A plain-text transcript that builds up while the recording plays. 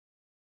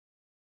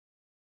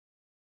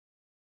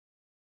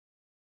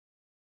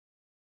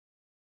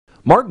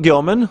Mark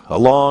Gilman,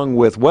 along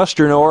with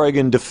Western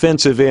Oregon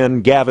defensive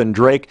end Gavin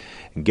Drake.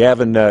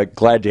 Gavin,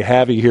 glad to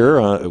have you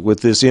here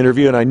with this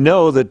interview. And I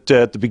know that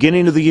at the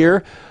beginning of the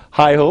year,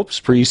 high hopes,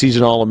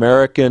 preseason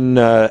All-American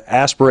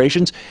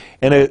aspirations,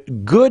 and a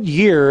good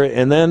year,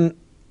 and then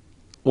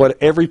what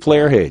every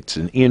player hates,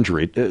 an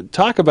injury.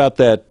 Talk about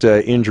that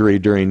injury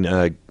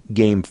during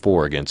Game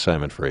 4 against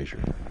Simon Fraser.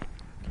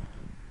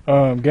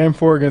 Game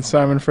 4 against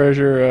Simon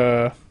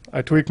Fraser,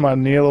 I tweaked my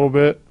knee a little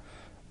bit.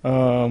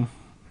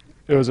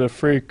 It was a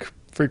freak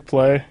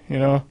play, you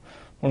know,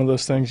 one of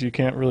those things you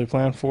can't really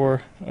plan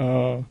for.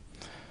 And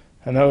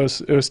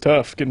it was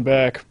tough getting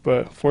back,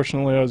 but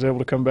fortunately I was able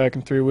to come back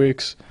in 3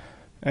 weeks,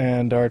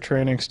 and our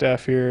training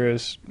staff here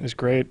is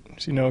great.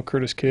 As you know,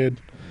 Curtis Kidd,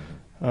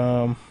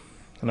 and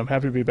I'm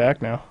happy to be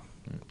back now.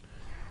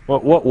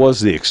 What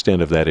was the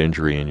extent of that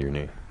injury in your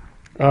knee?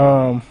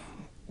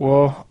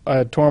 Well, I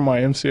had torn my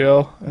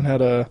MCL and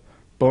had a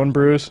bone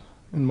bruise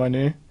in my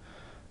knee,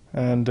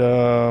 and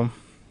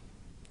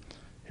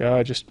yeah,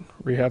 I just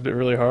rehabbed it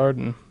really hard,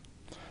 and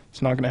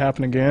it's not going to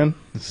happen again,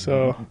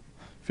 so it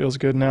feels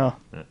good now.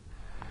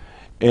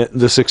 And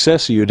the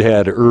success you'd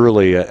had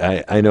early,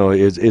 I know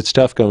it's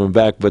tough coming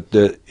back, but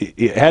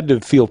it had to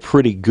feel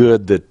pretty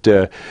good that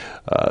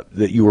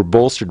that you were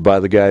bolstered by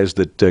the guys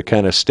that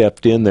kind of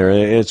stepped in there,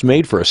 and it's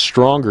made for a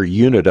stronger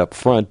unit up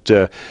front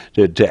to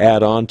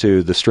add on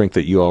to the strength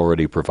that you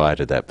already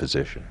provided that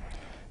position.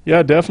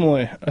 Yeah,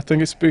 definitely. I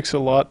think it speaks a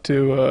lot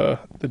to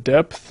the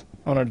depth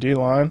on our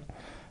D-line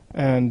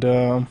and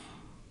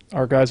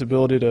our guys'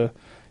 ability to,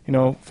 you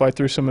know, fight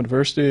through some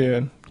adversity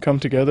and come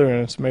together,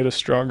 and it's made us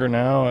stronger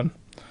now. And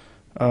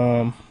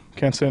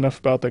can't say enough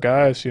about the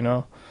guys, you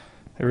know.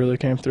 They really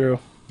came through.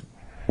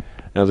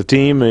 Now the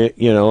team,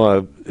 you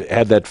know,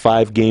 had that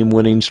 5-game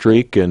winning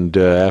streak, and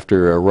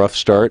after a rough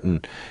start,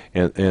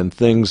 and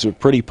things are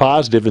pretty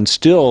positive, and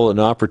still an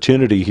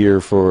opportunity here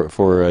for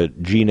a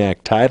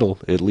GNAC title,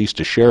 at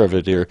least a share of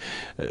it here.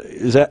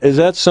 Is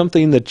that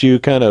something that you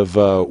kind of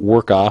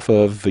work off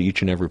of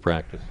each and every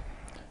practice?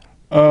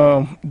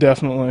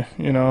 Definitely.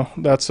 You know,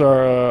 that's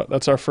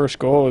our first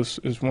goal is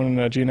winning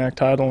a GNAC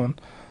title, and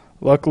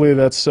luckily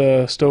that's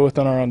still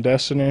within our own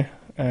destiny.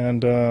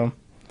 And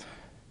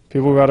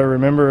people got to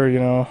remember, you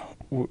know,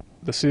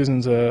 the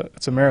season's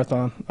it's a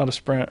marathon, not a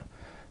sprint.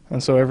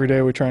 And so every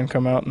day we try and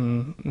come out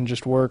and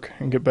just work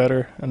and get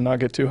better and not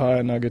get too high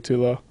and not get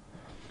too low.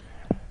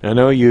 I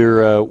know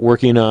you're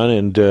working on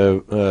and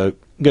going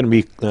to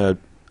be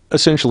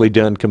essentially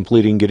done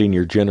completing getting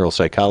your general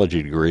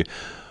psychology degree,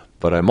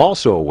 but I'm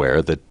also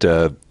aware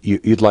that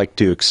you'd like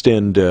to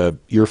extend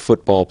your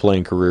football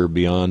playing career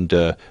beyond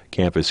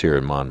campus here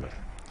in Monmouth.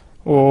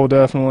 Well,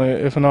 definitely.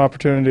 If an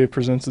opportunity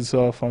presents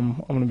itself,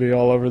 I'm going to be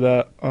all over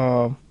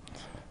that.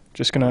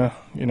 Just going to,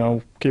 you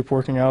know, keep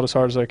working out as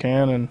hard as I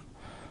can,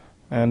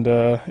 and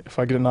if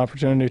I get an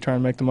opportunity, try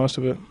and make the most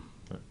of it.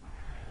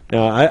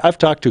 Now, I've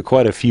talked to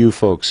quite a few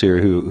folks here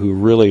who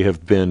really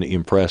have been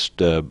impressed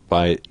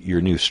by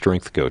your new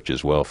strength coach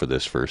as well for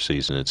this first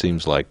season. It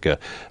seems like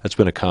that's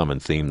been a common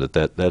theme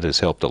that has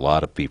helped a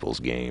lot of people's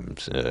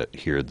games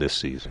here this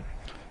season.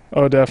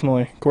 Oh,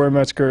 definitely. Corey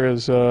Metzger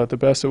is the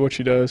best at what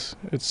she does.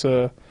 It's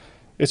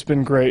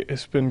been great.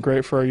 It's been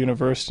great for our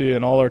university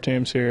and all our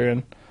teams here,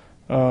 and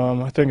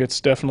I think it's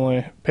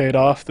definitely paid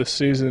off this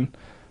season.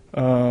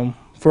 For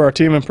our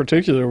team in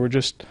particular,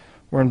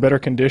 we're in better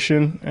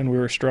condition and we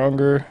were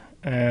stronger,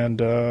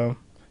 and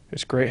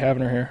it's great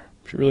having her here.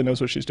 She really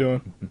knows what she's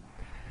doing.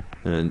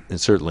 And it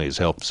certainly has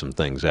helped some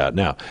things out.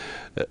 Now,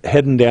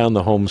 heading down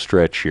the home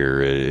stretch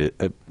here,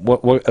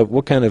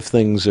 what kind of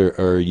things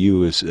are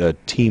you as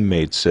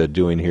teammates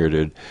doing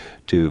here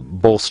to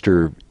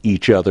bolster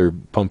each other,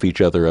 pump each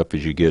other up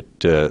as you get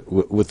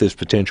with this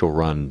potential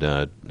run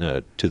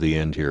to the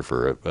end here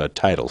for a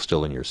title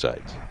still in your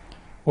sights?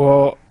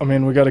 Well, I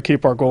mean, we got to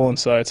keep our goal in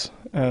sights,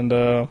 and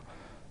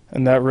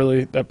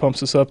that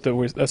pumps us up.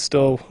 That's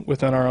still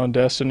within our own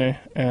destiny,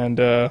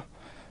 and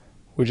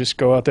we just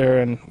go out there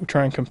and we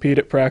try and compete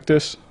at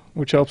practice,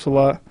 which helps a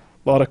lot.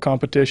 A lot of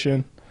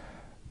competition,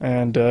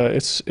 and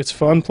it's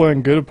fun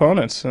playing good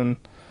opponents. And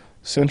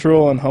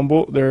Central and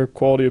Humboldt, they're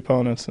quality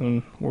opponents,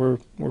 and we're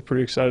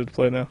pretty excited to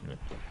play them.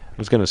 I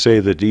was going to say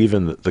that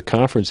even the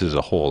conference as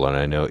a whole, and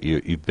I know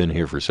you've been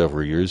here for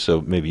several years,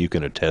 so maybe you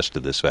can attest to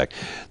this fact.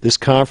 This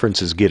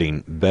conference is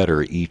getting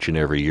better each and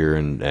every year,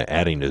 and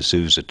adding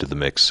Azusa to the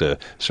mix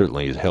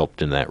certainly has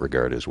helped in that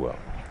regard as well.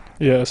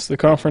 Yes, the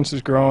conference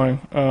is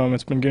growing.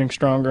 It's been getting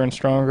stronger and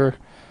stronger,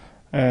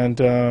 and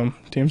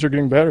teams are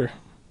getting better.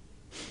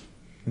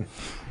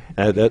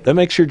 That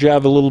makes your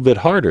job a little bit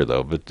harder,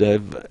 though, but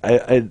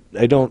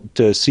I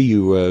don't see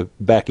you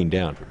backing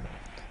down from that.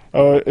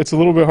 Oh, it's a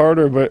little bit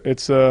harder, but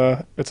it's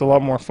a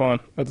lot more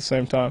fun at the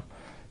same time,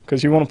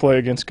 because you want to play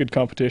against good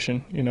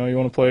competition. You know, you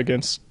want to play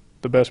against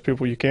the best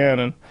people you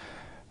can,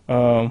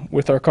 and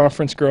with our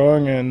conference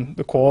growing and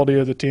the quality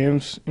of the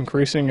teams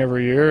increasing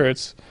every year,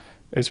 it's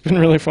been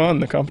really fun,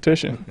 the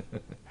competition.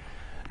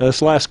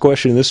 This last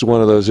question, this is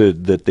one of those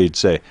that they'd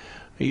say,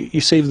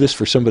 you save this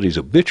for somebody's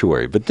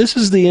obituary, but this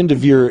is the end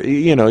of your,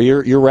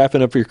 you're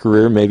wrapping up your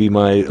career, maybe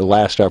my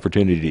last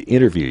opportunity to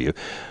interview you.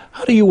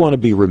 How do you want to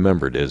be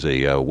remembered as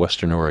a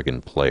Western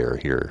Oregon player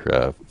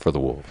here for the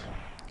Wolves?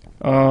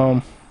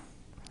 I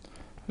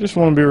just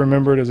want to be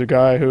remembered as a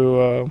guy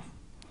who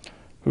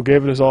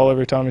gave it his all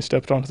every time he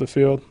stepped onto the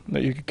field,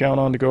 that you could count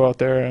on to go out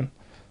there and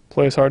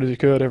play as hard as he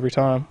could every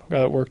time, a guy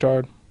that worked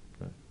hard.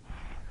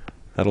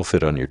 That'll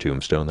fit on your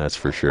tombstone, that's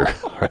for sure.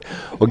 All right.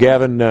 Well,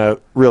 Gavin,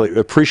 really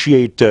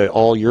appreciate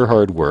all your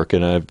hard work,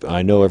 and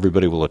I know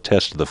everybody will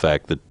attest to the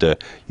fact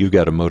that you've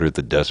got a motor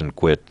that doesn't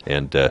quit,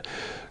 and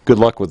good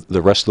luck with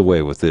the rest of the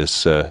way with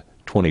this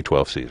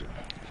 2012 season.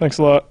 Thanks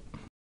a lot.